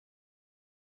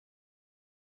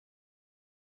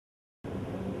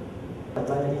ราย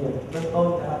ละเอียดเบื้องต้น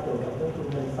นะครับเกี่ยวกับเรื่องทุน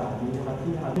การศึกษานี้นะครับ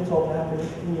ที่ทางผู้ชมนะครับเป็น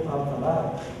ที่มีความสามารถ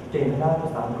เก่งด้านภา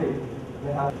ษาอังกฤษน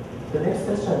ะครับ The next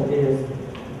session is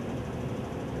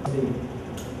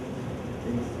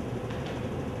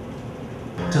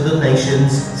to the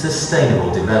nation's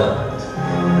sustainable development.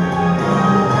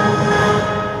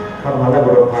 ทางมหาวิทยาลัย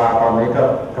บูรพาตอนนี้ก็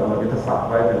กำหนดยุทธศาสตร์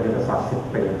ไว้เป็นยุทธศาสตร์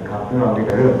10 ปีครับที่เรามี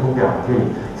เรื่องทุกอย่างที่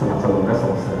สนับสนุนและ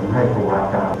ส่งเสริมให้ครูบาอา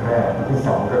จารย์แพทย์อันที่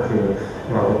2ก็คือ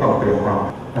เราจะต้องเตรียมความ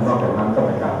และนอกจากนั้นก็เ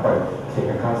ป็นการเปิดเขต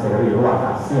การค้าเสรีระหว่างอ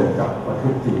าเซียนกับประเท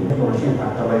ศจีนเทคโนโลยีทา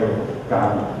งทะเลกา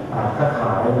รค้าข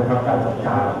ายนะครับการจัดก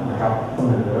ารนะครับเส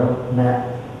นอแนะ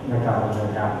ในการดำเนิน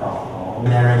การต่อของ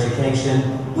Their education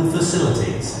with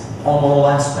facilities on all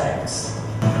aspects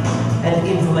and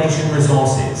information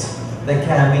resources that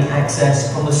can be accessed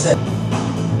from the center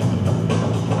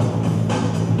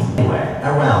anywhere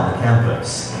around the campus.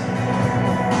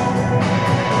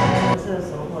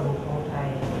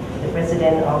 The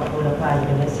President of Burapha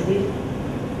University,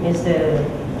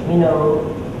 Mr.Minoru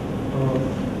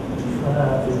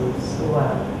Furusawa,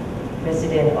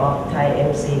 President of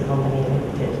Thai-MC Company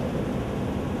Limited.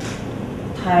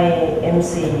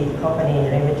 Thai-MC Company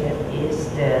Limited is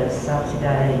the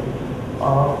subsidiary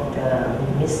of the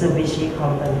Mitsubishi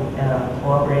Company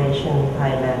Corporation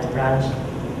Thailand branch.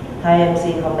 Thai-MC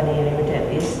Company Limited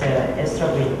is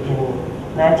established in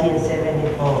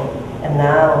 1974 and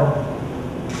now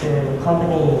the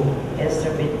company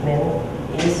establishment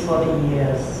is 40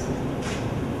 years.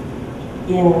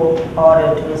 In order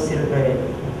to celebrate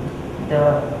the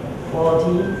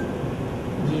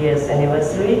 40 years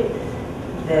anniversary,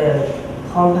 the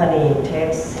company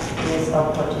takes this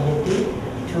opportunity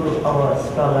to award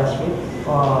scholarship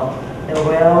for the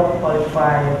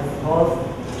well-qualified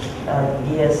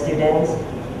fourth-year students.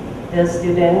 The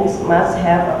students must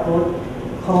have a good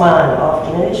command of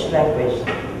English language,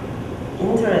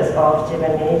 interest of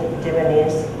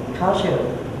Japanese culture,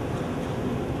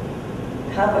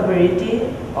 capability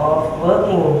of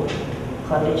working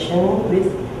condition with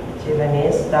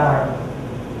Japanese style,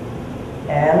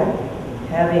 and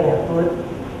having a good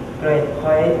grade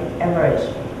point average.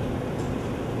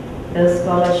 The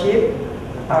scholarship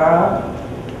are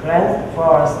granted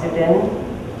for students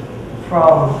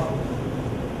from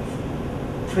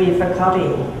 3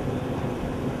 faculty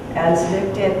and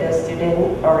selected the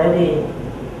student already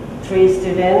 3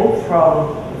 students from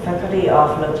faculty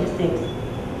of logistics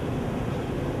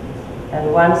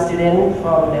and 1 student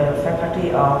from the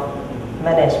faculty of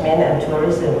management and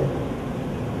tourism.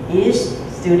 Each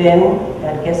student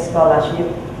that gets scholarship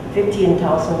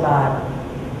 15,000 baht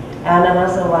and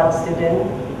another 1 student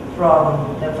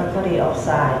from the faculty of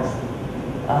science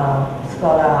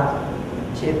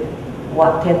scholarship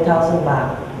 10,000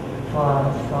 baht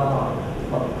for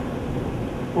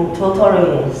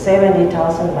totally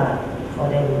 70,000 baht for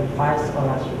them 5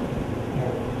 scholarship.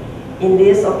 In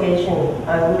this occasion,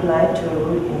 I would like to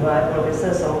invite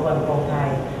Professor Sompon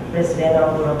Pongthai, President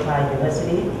of Burapha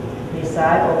University,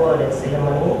 preside over the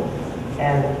ceremony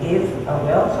and give a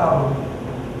welcome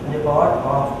to the Board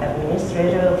of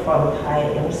Administrators from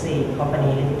Thai-MC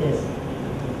Company Limited.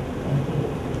 Thank you.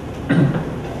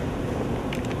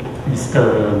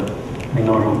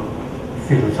 Mr.Minoru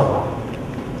Furusawa,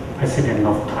 President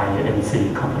of Thai-MC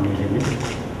Company Limited.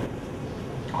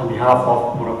 On behalf of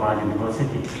Burapha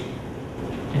University,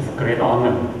 it's a great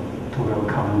honor to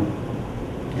welcome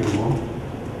you,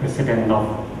 President of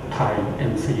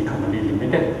Thai-MC Company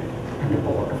Limited and the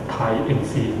Board of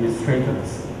Thai-MC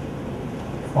Administrators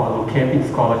for allocating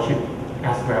scholarship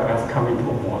as well as coming to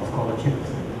award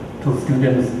scholarships to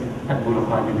students at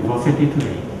Burapha University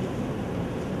today.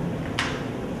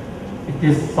 It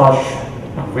is such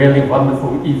a very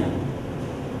wonderful event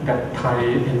that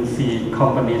Thai-MC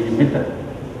Company Limited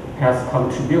has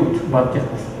contributed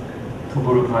budgets to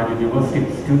Burapha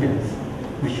University students,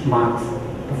 which marks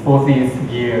the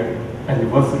 40th year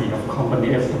anniversary of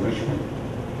company establishment.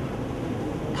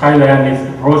 Thailand is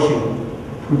approaching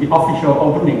to the official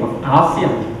opening of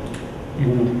ASEAN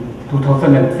in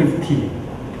 2015,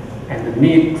 and the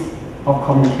needs of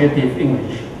communicative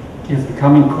English is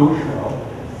becoming crucial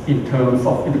in terms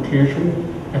of education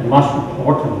and much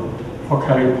important for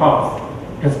career paths,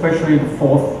 especially the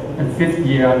 4th and 5th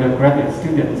year undergraduate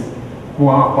students who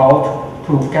are about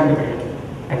to graduate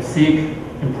and seek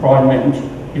employment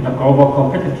in a global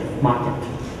competitive market.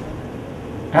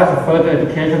 As a further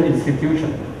education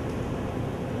institution,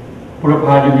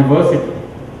 Burapha University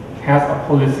has a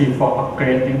policy for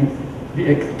upgrading the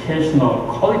educational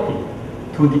quality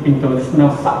to the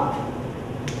international side.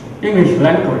 English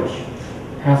language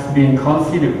has been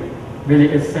considered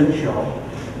very essential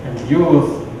and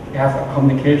used as a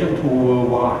communication tool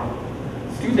worldwide.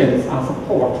 students are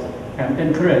supported and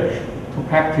encouraged to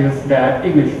practice their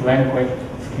English language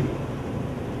skills.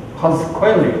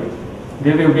 Consequently,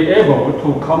 they will be able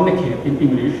to communicate in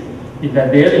English in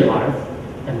their daily life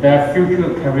and their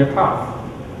future career path.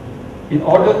 In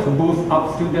order to boost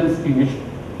up students' English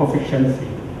proficiency,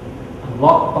 a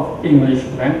lot of English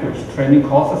language training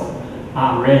courses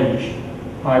are arranged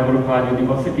by Burapha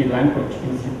University Language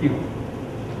Institute,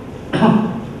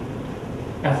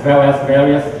 as well as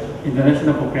various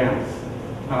international programs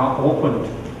are opened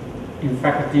in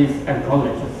faculties and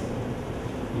colleges.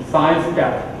 Besides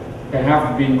that, there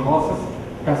have been courses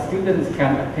that students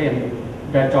can attend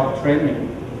their job training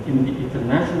in the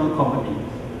international companies.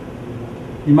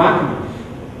 Remarkably,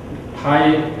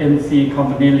 Thai-MC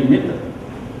Company Limited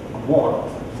award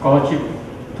scholarship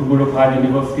to Burapha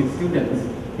University students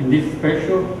in this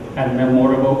special and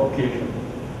memorable occasion.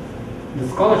 The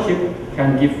scholarship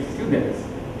can give students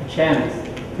a chance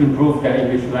to improve their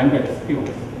English language skills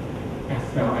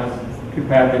as well as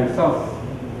prepare themselves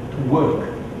to work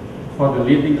for the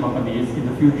leading companies in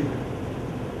the future.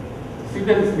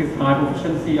 Students with high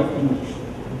proficiency of English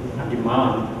are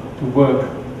demanded to work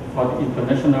for the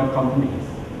international companies.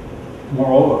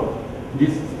 Moreover,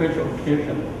 this special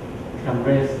occasion can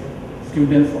raise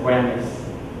students' awareness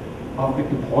of the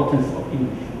importance of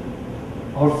English.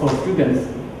 Also, students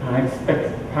are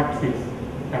expected to practice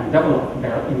and develop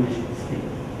their English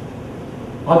skills.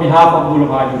 On behalf of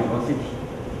Burapha University,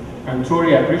 I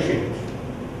truly appreciate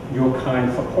your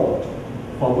kind support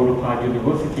for Burapha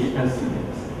University and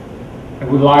students. I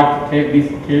would like to take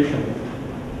this occasion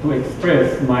to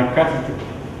express my gratitude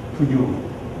to you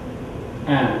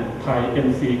and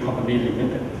Thai-MC Company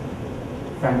Limited.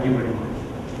 Thank you very much.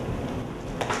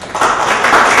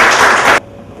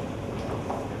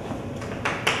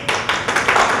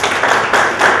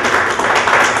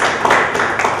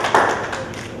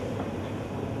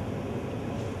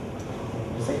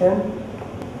 Second.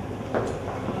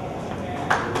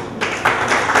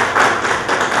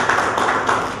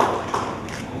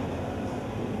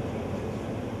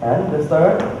 And the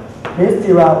third, Ms.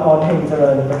 Thiraphon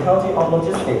Hengjaran, Faculty of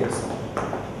Logistics.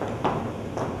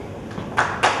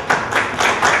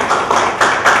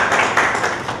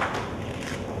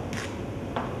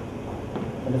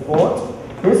 And the fourth,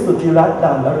 Ms. Sujirat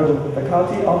Dan Arun,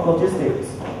 Faculty of Logistics.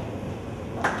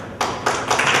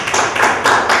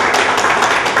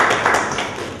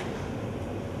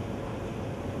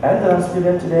 And the last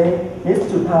student today, Ms.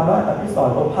 Juthama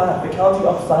Apisorn Mopha, Faculty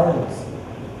of Science.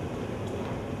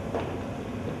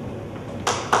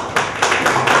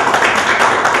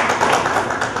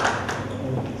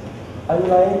 Are you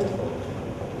ready?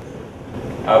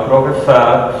 Professor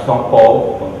Songpo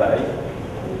Pontai,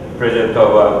 President of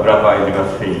Burapha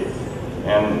University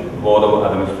and Board of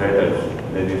Administrators,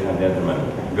 ladies and gentlemen,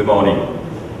 good morning.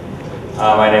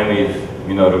 My name is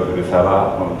Minoru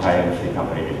Furusawa from Thai-MC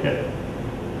Company Limited.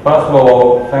 First of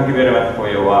all, thank you very much for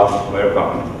your warm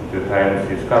welcome to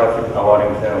Thai-MC Scholarship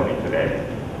Awarding Ceremony today.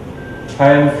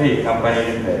 Thai-MC Company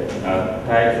Limited, a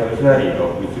Thai subsidiary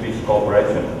of Mitsubishi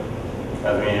Corporation,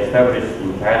 has been established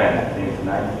in Thailand since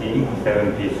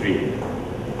 1973.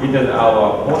 It is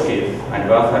our 40th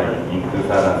anniversary in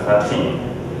 2013.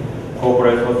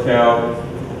 Corporate social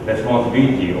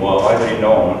responsibility, or widely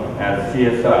known as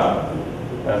CSR,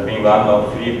 has been one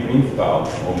of three principles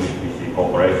of Mitsubishi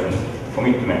Corporation's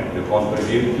commitment to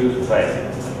contribute to society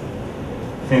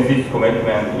since its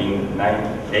commitment in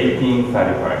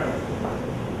 1835.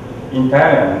 In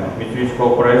Thailand, Mitsubishi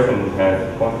Corporation has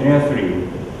continuously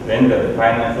rendered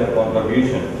financial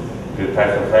contributions to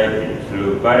Thai society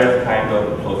through various kinds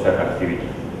of social activities.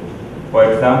 For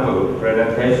example,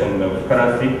 presentation of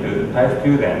scholarship to Thai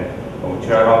students of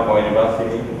Chulalongkorn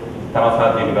University,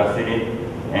 Thammasat University,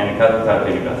 and Kazakh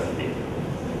University.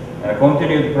 And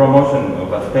continued promotion of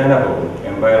sustainable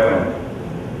environment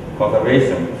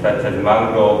conservation, such as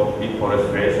mangrove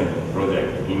deforestation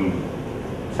project in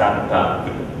Chanta.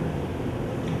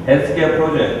 Healthcare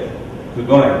project to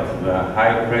donate the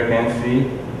high-frequency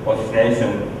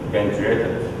oxygenation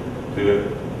ventilators to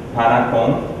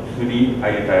Panakon Sri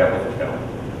Ayutthaya Hospital.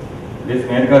 This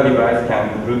medical device can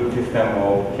improve system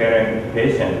of caring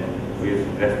patients with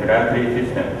respiratory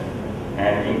systems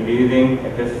and increasing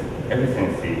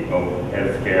efficiency of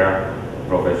healthcare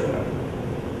professionals.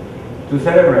 To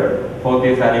celebrate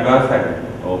 40th anniversary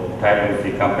of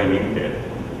Thai-MC Company Limited,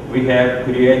 we have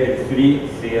created three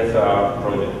CSR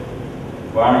projects.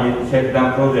 One is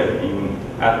check-down project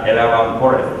at Elawan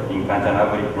Forest in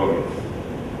Kanchanaburi province.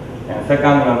 And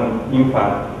second one,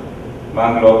 infant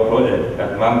mangrove project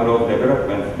at Mangrove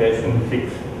Development Station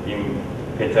 6 in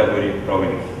Phetchaburi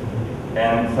province.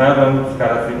 and 7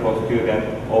 scholarship for students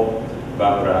of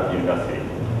Bangla University.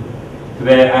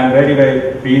 Today, I'm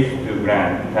very pleased to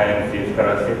grant TIMC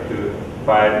scholarship to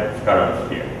 5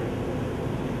 scholars here.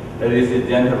 Ladies and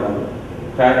gentlemen,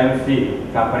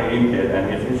 TIMC Company Limited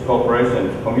and its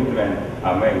corporation's commitment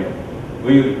are made.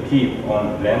 We will keep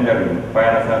on rendering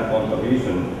financial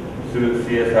contribution through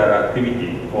CSR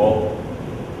activity for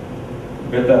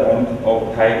betterment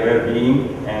of Thai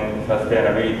well-being and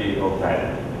sustainability of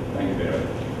Thailand. Thank you very much.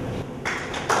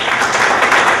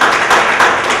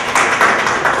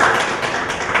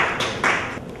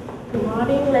 Good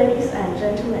morning, ladies and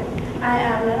gentlemen. I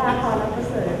am Nara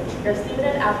the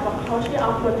student at Faculty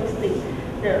of Logistics,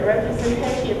 the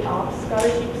representative of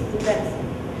scholarship students.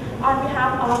 On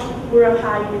behalf of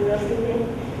Rpha University,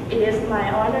 it is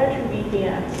my honor to be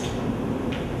here,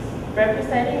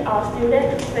 representing our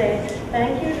students to say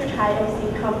thank you to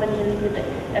TIMC Company Limited,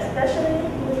 especially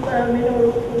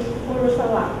Mr.Minoru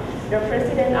Furusawa, the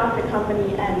president of the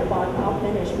company and the board of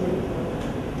management,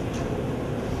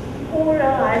 who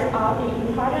realize all the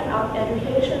importance of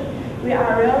education. We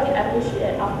are really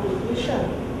appreciative of the vision.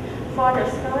 For the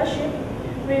scholarship,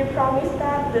 we promise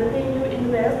that the thing you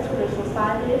invest to the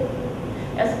society,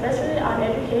 especially on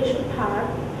education part,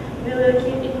 we will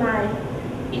keep in mind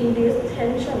in this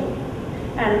tension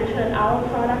and return our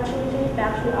productivity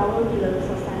back to our beloved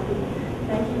society.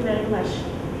 Thank you very much.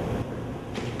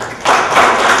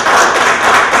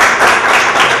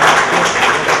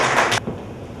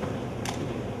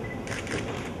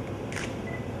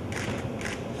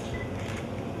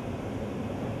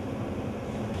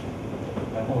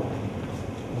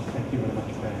 Thank you very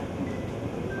much, Claire.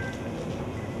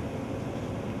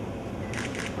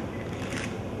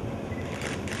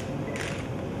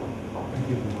 Thank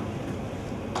you very much.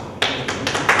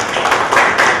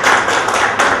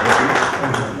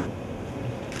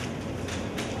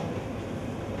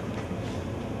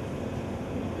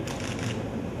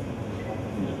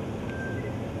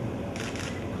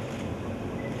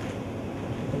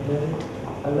 And then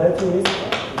I'd like to read.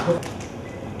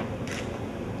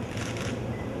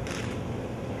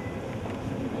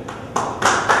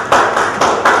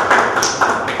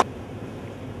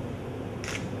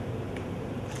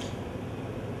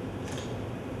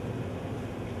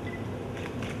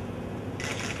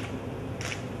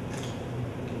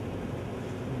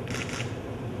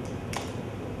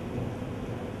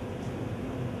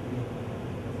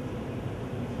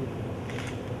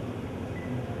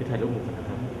 Hãy subscribe cho kênh Ghiền Mì Gõ để không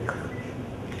bỏ lỡ